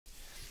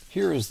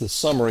Here is the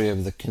summary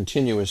of the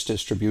continuous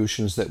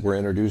distributions that were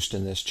introduced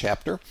in this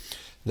chapter.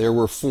 There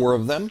were 4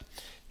 of them.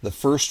 The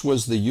first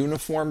was the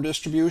uniform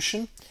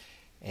distribution,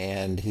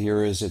 and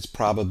here is its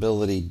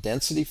probability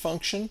density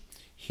function.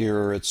 Here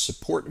are its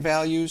support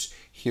values.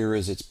 Here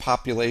is its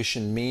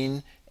population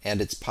mean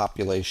and its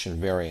population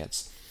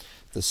variance.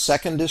 The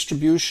second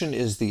distribution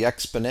is the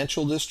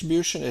exponential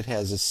distribution. It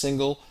has a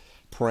single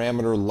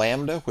parameter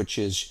lambda, which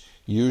is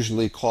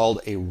usually called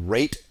a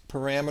rate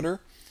parameter,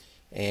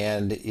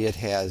 and it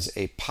has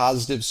a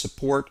positive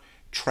support,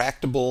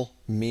 tractable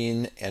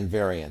mean, and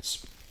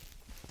variance.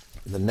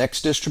 The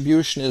next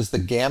distribution is the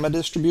gamma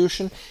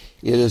distribution.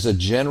 It is a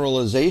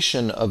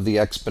generalization of the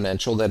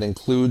exponential that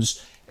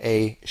includes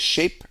a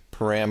shape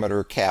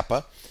parameter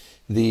kappa.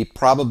 The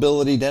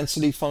probability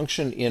density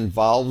function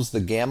involves the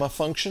gamma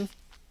function.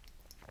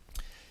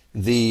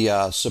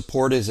 The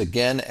support is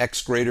again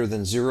x greater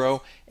than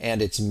 0,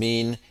 and its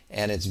mean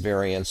and its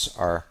variance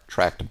are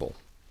tractable.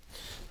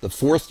 The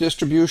fourth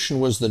distribution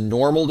was the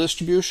normal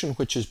distribution,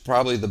 which is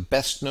probably the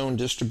best known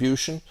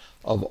distribution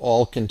of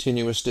all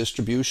continuous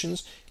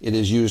distributions. It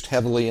is used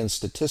heavily in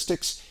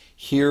statistics.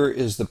 Here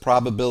is the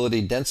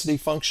probability density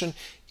function.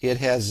 It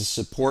has a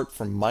support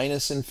from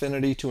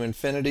 -infinity to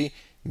infinity,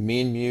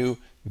 mean mu,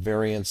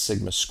 variance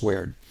sigma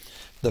squared.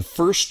 The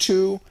first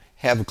 2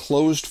 have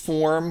closed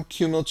form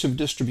cumulative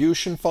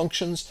distribution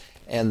functions,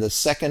 and the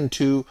second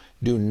 2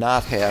 do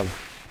not have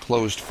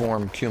closed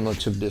form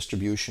cumulative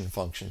distribution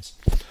functions.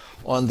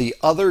 On the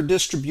other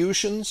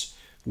distributions,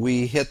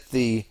 we hit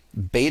the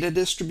beta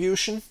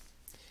distribution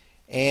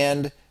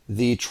and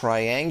the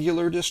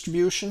triangular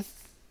distribution,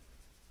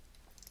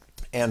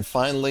 and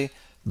finally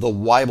the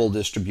Weibull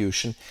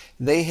distribution.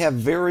 They have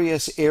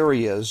various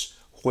areas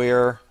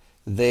where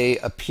they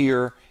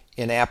appear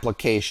in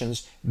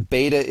applications.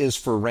 Beta is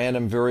for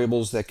random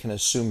variables that can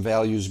assume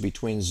values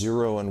between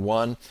 0 and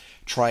 1.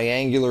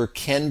 Triangular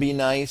can be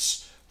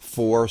nice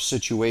for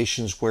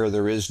situations where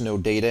there is no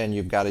data and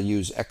you've got to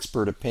use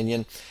expert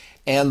opinion.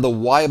 And the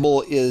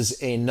Weibull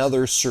is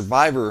another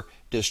survivor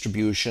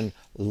distribution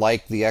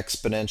like the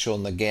exponential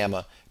and the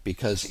gamma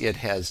because it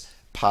has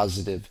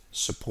positive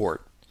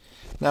support.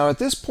 Now at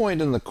this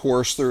point in the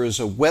course there is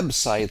a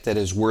website that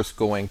is worth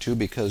going to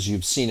because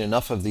you've seen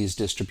enough of these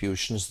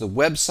distributions. The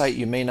website,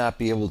 you may not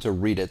be able to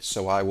read it,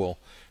 so I will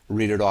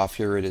read it off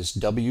here. It is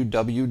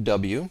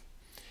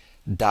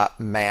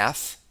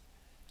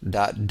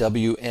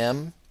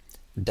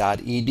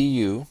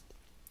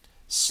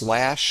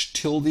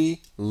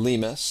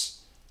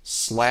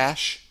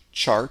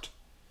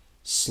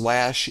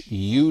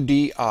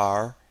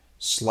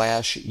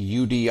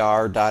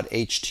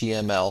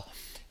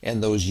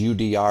and those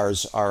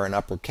UDRs are in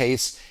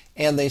uppercase,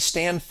 and they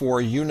stand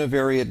for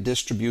univariate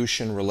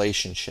distribution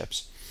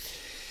relationships.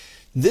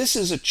 This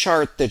is a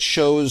chart that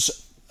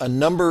shows a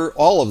number,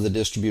 all of the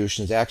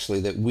distributions actually,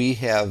 that we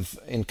have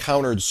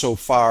encountered so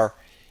far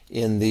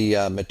in the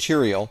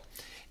material.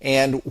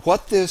 And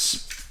what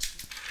this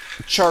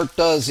chart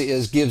does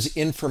is gives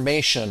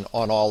information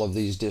on all of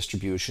these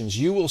distributions.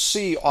 You will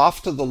see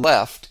off to the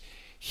left,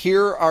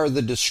 here are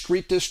the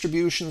discrete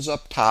distributions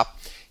up top,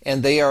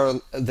 and they are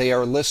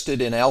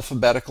listed in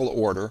alphabetical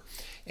order.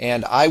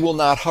 And I will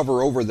not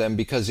hover over them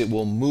because it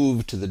will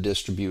move to the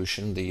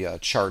distribution, the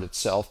chart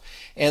itself.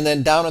 And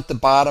then down at the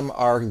bottom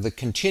are the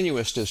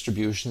continuous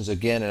distributions,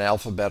 again in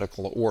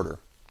alphabetical order.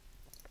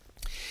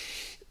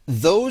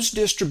 Those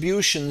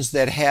distributions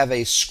that have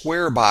a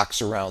square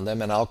box around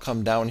them, and I'll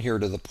come down here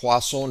to the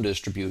Poisson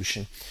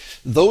distribution,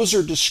 those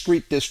are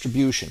discrete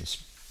distributions.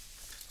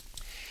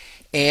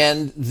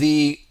 And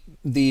the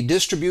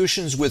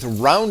distributions with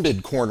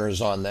rounded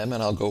corners on them,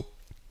 and I'll go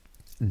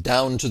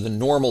down to the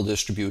normal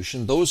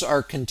distribution, those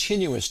are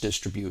continuous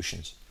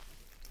distributions.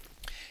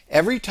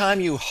 Every time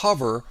you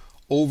hover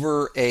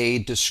over a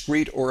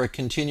discrete or a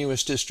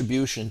continuous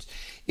distribution,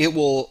 it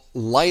will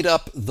light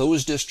up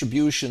those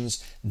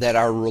distributions that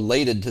are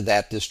related to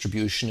that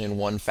distribution in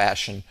one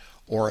fashion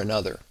or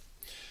another.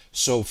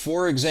 So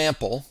for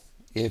example,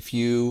 if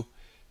you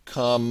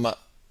come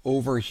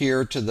over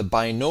here to the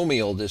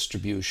binomial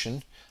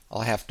distribution,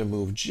 I'll have to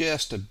move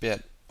just a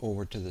bit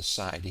over to the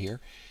side here.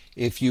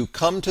 If you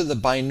come to the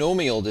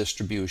binomial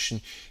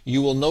distribution,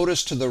 you will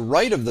notice to the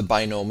right of the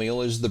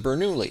binomial is the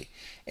Bernoulli.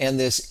 And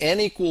this n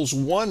equals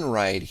 1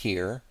 right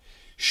here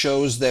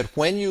shows that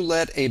when you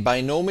let a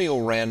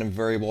binomial random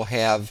variable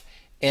have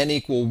n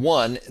equal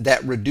 1,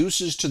 that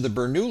reduces to the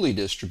Bernoulli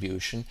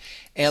distribution.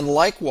 And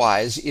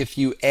likewise, if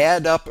you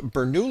add up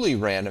Bernoulli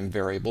random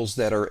variables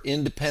that are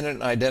independent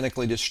and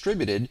identically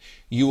distributed,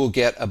 you will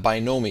get a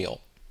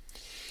binomial.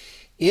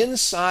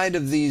 Inside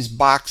of these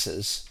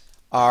boxes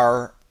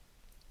are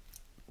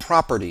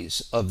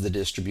properties of the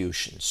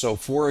distribution. So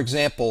for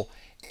example,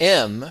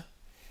 M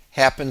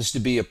happens to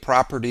be a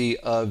property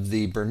of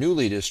the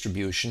Bernoulli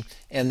distribution,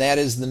 and that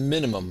is the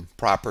minimum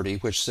property,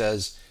 which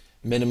says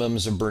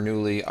minimums of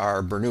Bernoulli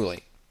are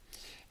Bernoulli.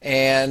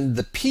 And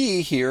the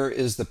P here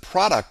is the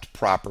product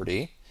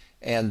property,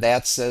 and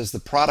that says the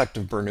product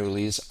of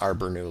Bernoullis are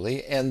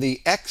Bernoulli. And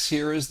the X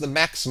here is the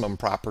maximum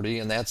property,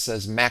 and that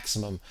says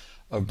maximum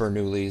of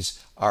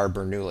Bernoulli's are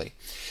Bernoulli.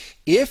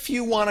 If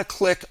you want to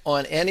click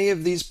on any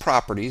of these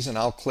properties, and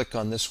I'll click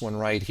on this one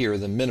right here,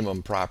 the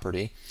minimum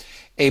property,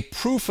 a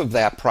proof of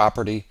that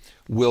property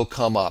will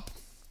come up.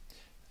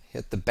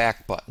 Hit the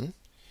back button.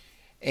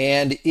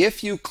 And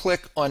if you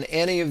click on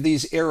any of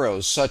these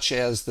arrows, such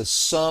as the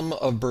sum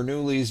of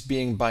Bernoulli's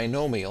being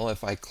binomial,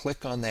 if I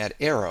click on that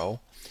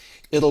arrow,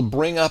 it'll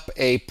bring up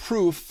a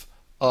proof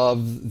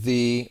of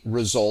the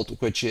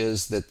result, which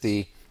is that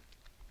the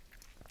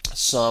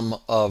sum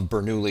of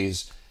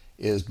Bernoulli's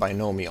is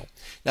binomial.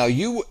 Now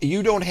you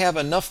don't have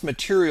enough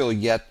material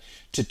yet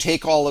to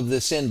take all of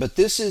this in, but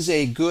this is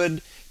a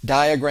good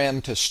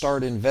diagram to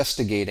start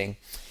investigating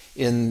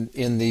in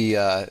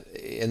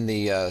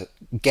the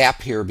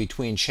gap here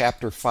between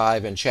Chapter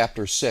 5 and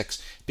Chapter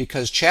 6,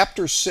 because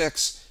Chapter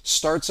 6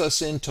 starts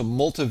us into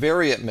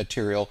multivariate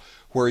material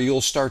where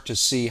you'll start to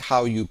see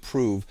how you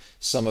prove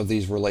some of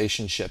these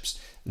relationships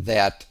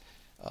that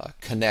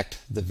connect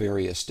the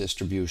various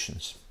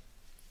distributions.